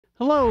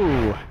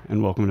Hello,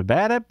 and welcome to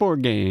Bad at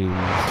Board Games.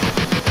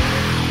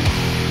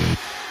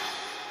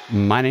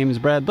 My name is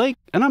Brad Blake,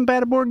 and I'm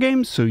bad at board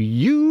games, so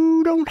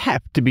you don't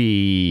have to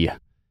be.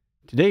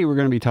 Today we're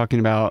going to be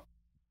talking about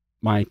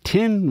my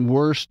 10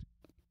 worst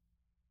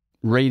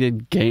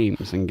rated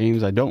games and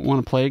games I don't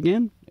want to play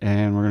again.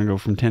 And we're going to go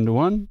from 10 to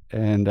 1.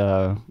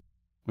 And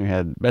we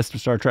had Best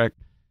of Star Trek.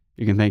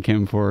 You can thank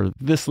him for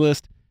this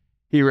list.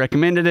 He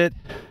recommended it.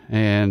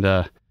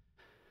 And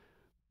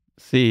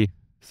see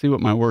what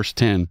my worst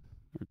 10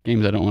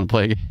 games I don't want to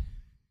play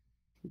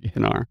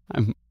again are.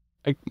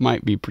 I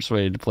might be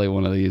persuaded to play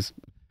one of these,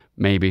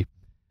 maybe,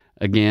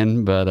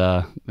 again,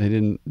 but they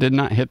did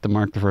not hit the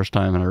mark the first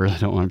time, and I really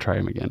don't want to try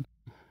them again.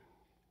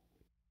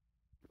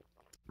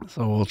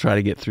 So we'll try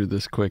to get through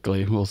this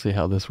quickly. We'll see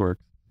how this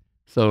works.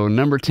 So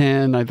number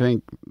 10, I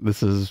think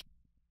this is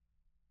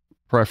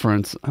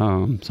preference.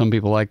 Some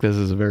people like this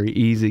as a very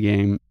easy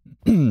game.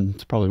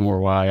 It's probably more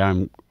why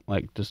I'm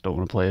like, just don't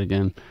want to play it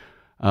again.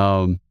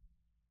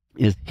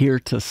 Is Here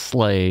to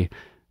Slay.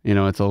 You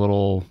know, it's a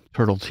little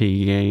turtle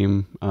tea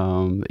game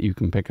that you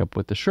can pick up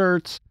with the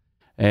shirts.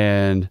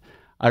 And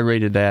I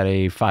rated that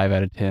a 5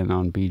 out of 10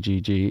 on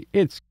BGG.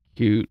 It's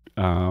cute,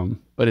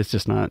 but it's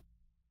just not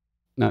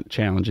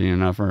challenging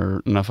enough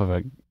or enough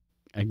of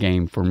a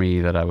game for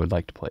me that I would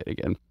like to play it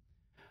again.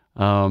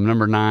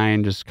 Number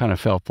 9 just kind of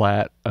fell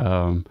flat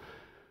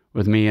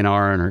with me and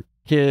our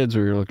kids.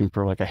 We were looking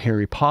for like a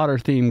Harry Potter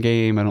themed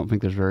game. I don't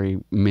think there's very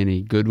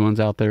many good ones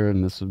out there,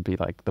 and this would be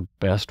like the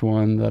best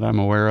one that I'm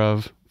aware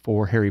of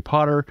for Harry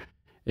Potter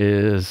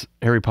is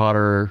Harry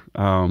Potter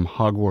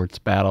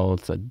Hogwarts Battle.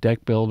 It's a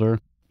deck builder,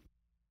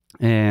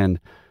 and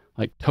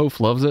like Toph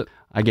loves it.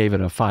 I gave it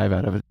a 5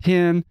 out of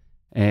 10,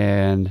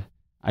 and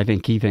I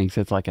think he thinks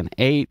it's like an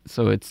 8.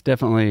 So it's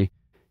definitely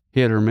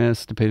hit or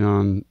miss depending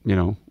on, you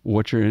know,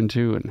 what you're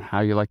into and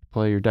how you like to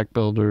play your deck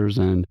builders.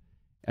 And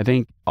I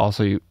think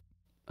also, you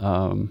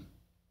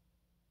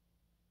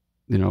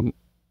know,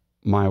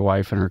 my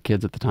wife and her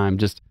kids at the time,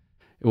 just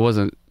it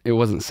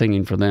wasn't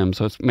singing for them,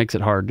 so it makes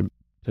it hard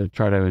to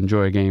try to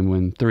enjoy a game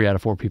when 3 out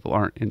of 4 people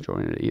aren't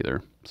enjoying it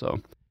either. So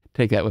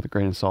take that with a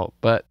grain of salt.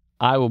 But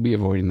I will be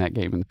avoiding that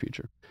game in the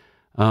future.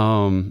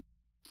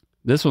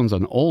 This one's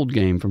an old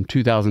game from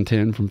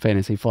 2010 from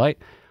Fantasy Flight,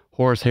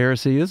 Horus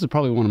Heresy. This is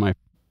probably one of my,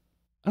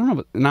 I don't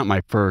know, not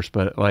my first,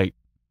 but like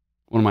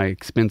one of my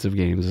expensive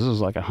games. This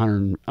was like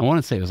 $100. I want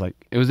to say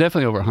it was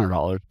definitely over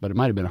 $100, but it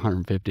might have been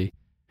 $150.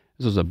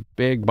 This was a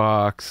big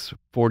box,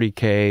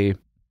 40K.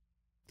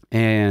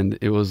 And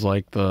it was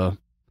like the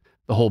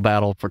whole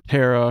battle for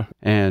Terra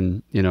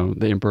and, you know,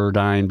 the Emperor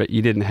dying, but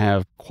you didn't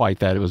have quite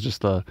that. It was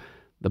just the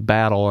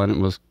battle, and it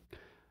was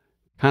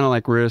kind of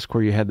like Risk,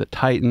 where you had the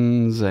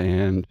Titans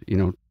and, you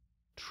know,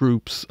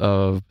 troops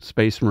of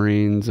Space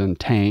Marines and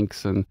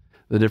tanks and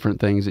the different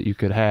things that you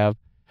could have.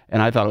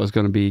 And I thought it was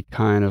going to be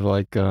kind of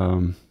like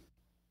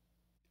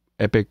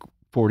Epic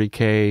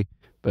 40K,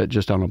 but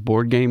just on a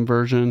board game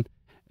version.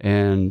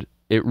 And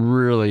it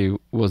really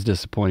was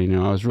disappointing. You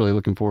know, I was really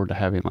looking forward to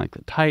having like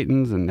the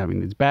Titans and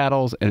having these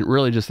battles, and it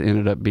really just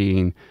ended up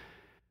being,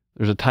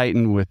 there's a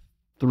Titan with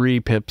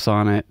 3 pips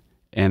on it,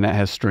 and that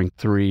has strength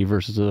 3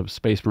 versus a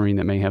Space Marine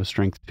that may have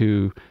strength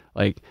 2.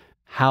 Like,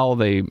 how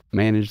they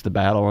managed the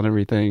battle and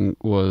everything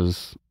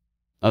was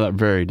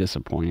very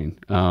disappointing.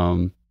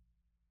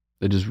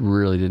 They just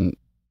really didn't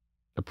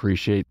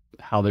appreciate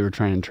how they were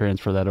trying to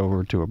transfer that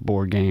over to a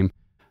board game.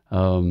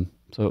 So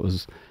it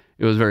was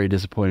very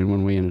disappointing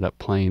when we ended up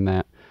playing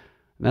that.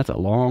 And that's a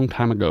long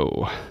time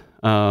ago.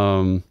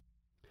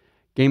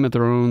 Game of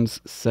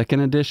Thrones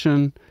 2nd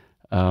edition.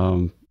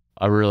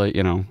 I really,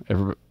 you know,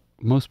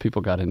 most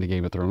people got into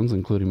Game of Thrones,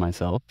 including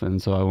myself.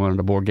 And so I wanted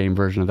a board game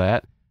version of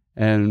that.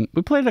 And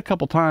we played it a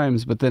couple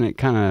times, but then it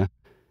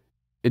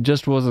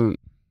just wasn't,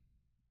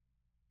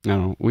 I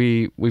don't know.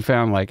 We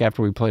found, like,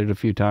 after we played it a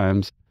few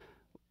times,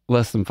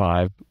 less than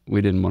 5,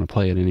 we didn't want to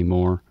play it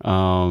anymore.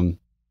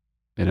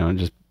 You know, it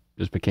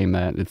just became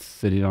that. It's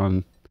sitting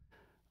on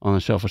the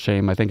shelf of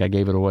shame. I think I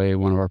gave it away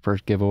one of our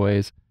first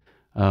giveaways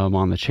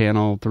on the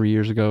channel 3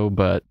 years ago,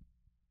 but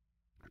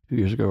 2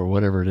 years ago or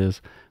whatever it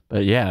is.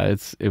 But yeah,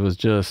 it was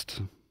just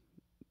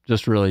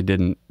really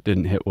didn't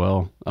hit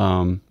well.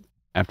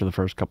 After the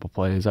first couple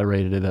plays, I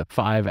rated it a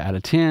 5 out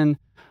of 10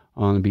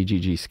 on the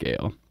BGG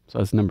scale. So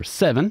that's number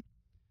 7.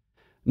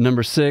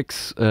 Number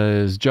 6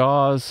 is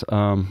Jaws.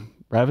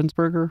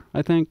 Ravensburger,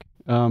 I think,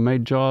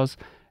 made Jaws.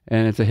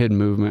 And it's a hidden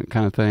movement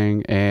kind of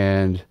thing.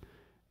 And,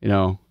 you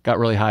know, got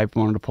really hyped,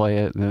 wanted to play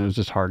it, and it was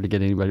just hard to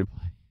get anybody to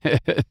play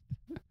it.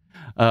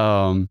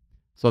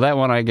 So that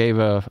one I gave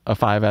a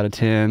 5 out of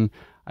 10.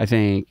 I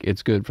think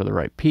it's good for the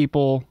right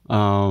people,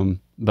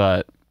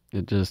 but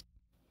it just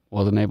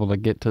wasn't able to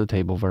get to the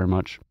table very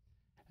much.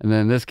 And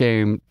then this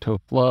game, Toph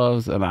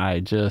loves, and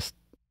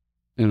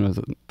it was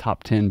a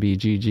top 10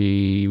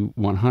 BGG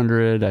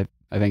 100. I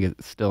think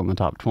it's still in the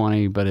top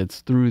 20, but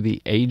it's Through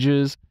the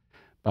Ages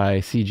by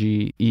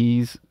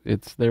CGEs.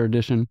 It's their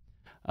edition.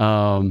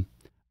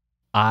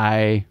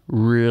 I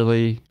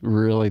really,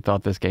 really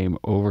thought this game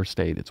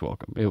overstayed its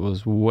welcome. It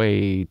was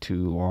way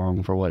too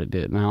long for what it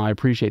did. Now, I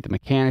appreciate the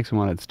mechanics and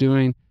what it's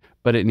doing,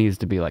 but it needs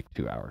to be like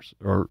 2 hours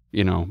or,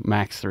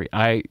 max 3.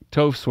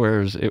 Toph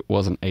swears it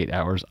wasn't 8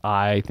 hours.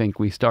 I think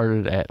we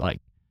started at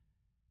like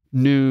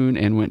noon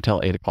and went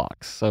till 8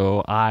 o'clock.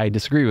 So I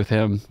disagree with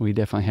him. We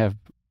definitely have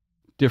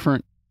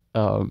different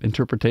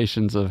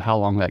interpretations of how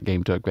long that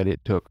game took, but it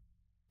took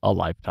a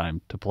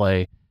lifetime to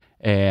play.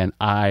 And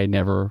I'm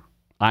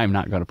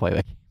not going to play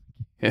that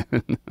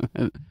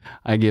game.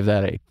 I give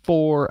that a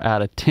 4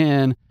 out of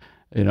 10.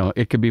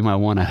 It could be my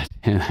 1 out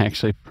of 10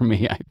 actually for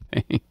me, I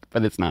think,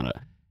 but it's not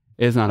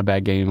a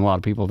bad game. A lot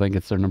of people think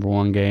it's their number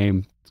one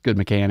game. It's good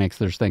mechanics.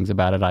 There's things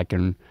about it I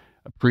can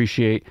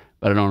appreciate,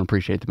 but I don't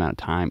appreciate the amount of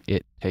time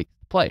it takes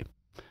to play.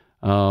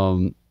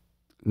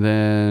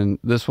 Then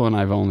this one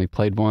I've only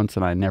played once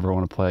and I never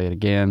want to play it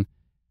again.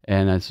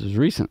 And this is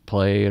recent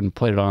play and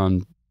played it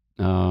on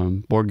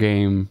Board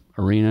Game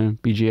Arena,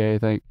 BGA, I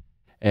think.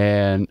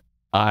 And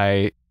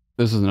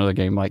this is another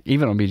game, like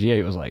even on BGA,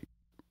 it was like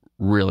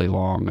really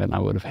long and I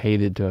would have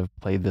hated to have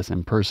played this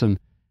in person.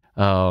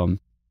 Caylus,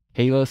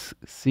 Caylus,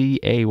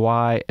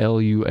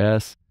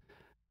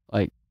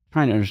 like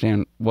trying to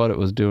understand what it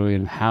was doing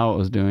and how it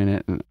was doing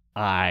it. And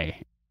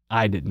I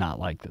did not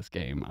like this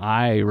game.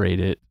 I rate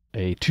it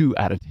a 2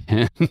 out of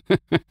 10.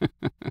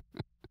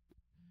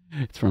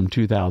 It's from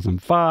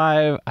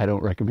 2005. I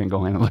don't recommend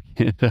going and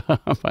looking it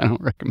up. I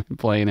don't recommend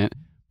playing it.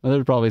 But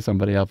there's probably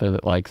somebody out there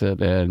that likes it,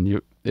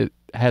 and it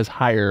has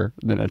higher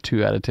than a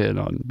 2 out of 10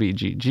 on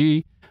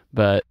BGG,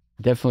 but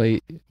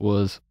definitely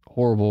was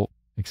horrible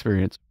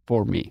experience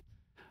for me.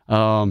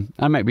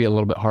 I might be a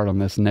little bit hard on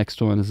this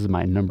next one. This is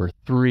my number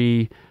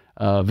 3,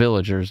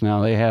 Villagers.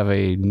 Now they have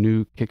a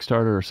new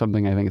Kickstarter or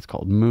something. I think it's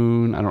called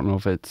Moon. I don't know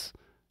if it's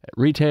at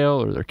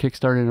retail or they're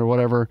kickstarting or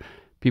whatever.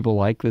 People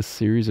like this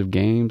series of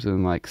games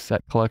and like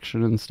set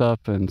collection and stuff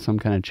and some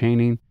kind of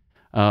chaining.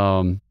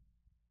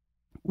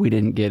 We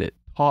didn't get it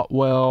taught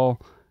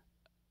well.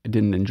 I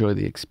didn't enjoy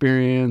the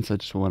experience. I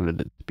just wanted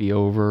it to be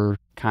over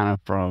kind of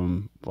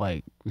from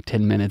like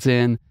 10 minutes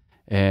in.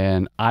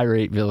 And I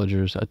rate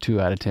Villagers a 2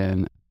 out of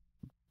 10.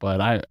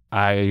 But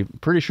I'm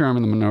pretty sure I'm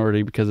in the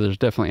minority because there's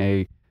definitely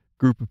a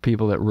group of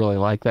people that really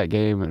like that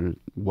game and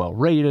well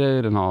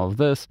rated and all of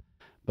this.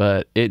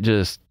 But it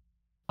just,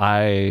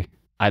 I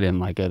didn't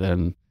like it.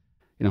 And,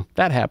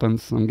 that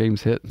happens. Some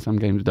games hit and some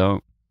games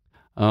don't.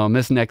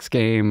 This next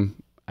game,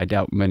 I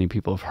doubt many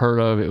people have heard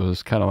of. It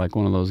was kind of like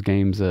one of those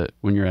games that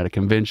when you're at a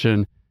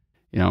convention,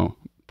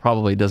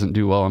 probably doesn't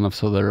do well enough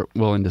so they're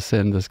willing to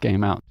send this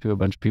game out to a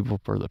bunch of people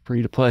for the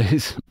free to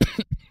plays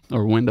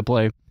or win to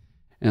play.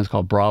 And it's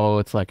called Bravo.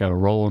 It's like a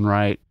roll and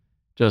write,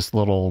 just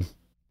little,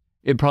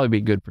 it'd probably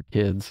be good for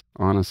kids,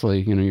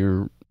 honestly.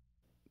 You're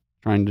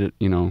trying to,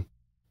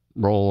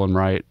 roll and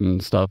write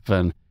and stuff.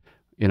 And,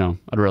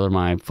 I'd rather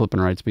my flip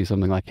and writes be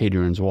something like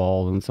Hadrian's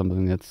Wall than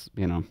something that's,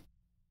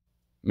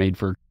 made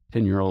for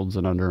 10-year-olds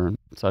and under and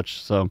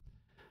such. So,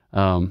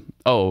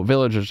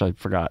 Villagers, I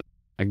forgot.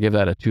 I give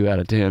that a 2 out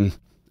of 10.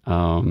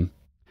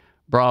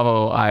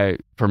 Bravo,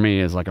 for me,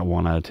 is like a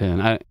 1 out of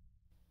 10.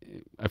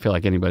 I feel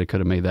like anybody could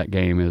have made that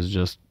game. Is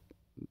just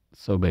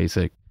so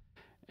basic.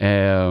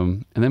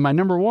 And then my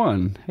number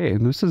 1. Hey,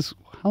 and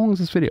how long is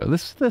this video?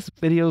 This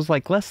video is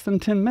like less than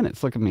 10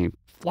 minutes. Look at me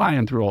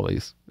flying through all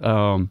these.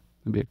 It'll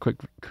be a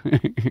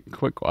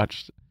quick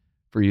watch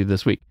for you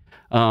this week.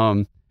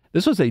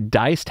 This was a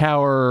Dice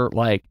Tower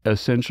like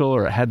essential,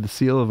 or it had the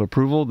seal of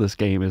approval. This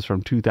game is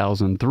from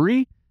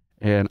 2003,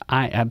 and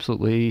I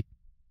absolutely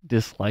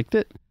disliked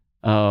it.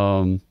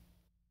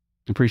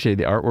 Appreciate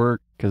the artwork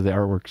because the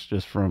artwork's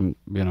just from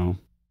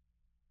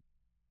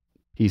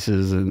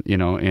pieces and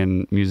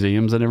in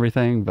museums and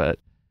everything, but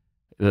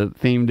the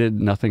theme did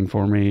nothing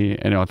for me.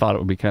 I thought it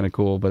would be kind of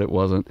cool, but it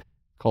wasn't.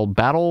 Called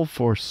Battle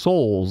for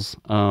Souls,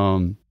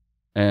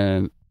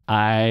 and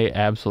I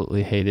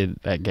absolutely hated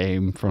that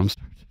game from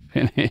start to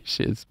finish.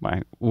 It's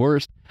my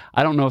worst.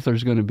 I don't know if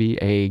there's going to be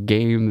a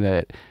game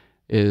that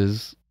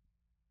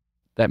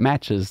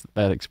matches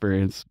that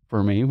experience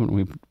for me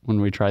when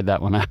we tried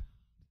that one out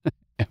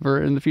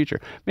ever in the future.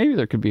 Maybe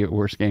there could be a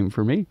worse game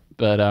for me,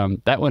 but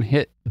that one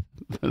hit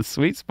the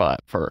sweet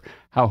spot for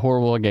how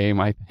horrible a game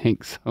I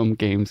think some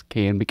games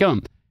can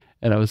become.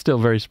 And I was still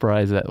very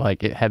surprised that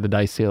like it had the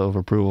dice seal of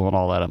approval and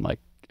all that. I'm like,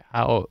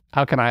 how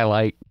can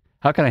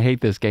I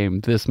hate this game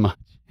this much?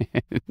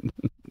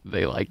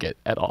 They like it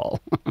at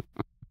all.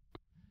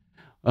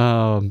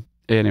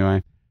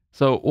 Anyway,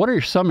 so what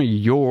are some of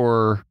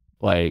your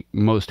like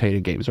most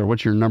hated games, or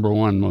what's your number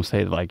 1 most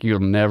hated? Like you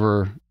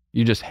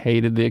just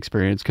hated the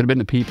experience. Could have been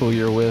the people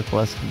you're with,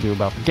 less to do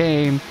about the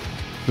game.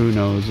 Who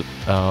knows?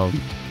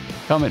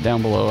 Comment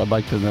down below. I'd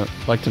like to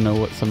know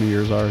what some of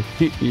yours are.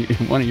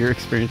 One of your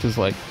experiences,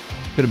 like,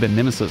 could have been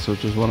Nemesis,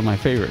 which is one of my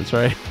favorites,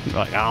 right?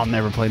 Like, I'll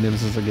never play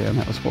Nemesis again.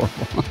 That was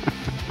horrible.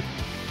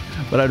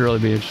 But I'd really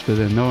be interested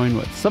in knowing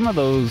what some of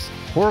those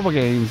horrible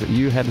games that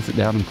you had to sit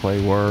down and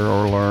play were,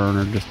 or learn,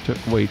 or just took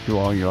way too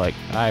long. You're like,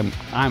 I'm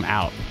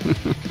out.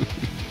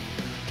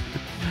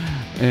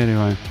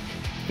 Anyway,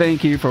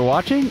 Thank you for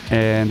watching,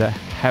 and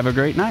have a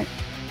great night.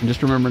 And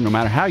just remember, no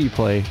matter how you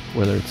play,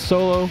 whether it's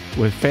solo,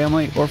 with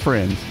family, or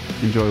friends,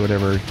 enjoy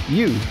whatever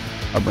you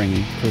are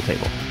bringing to the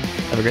table.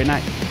 Have a great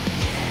night.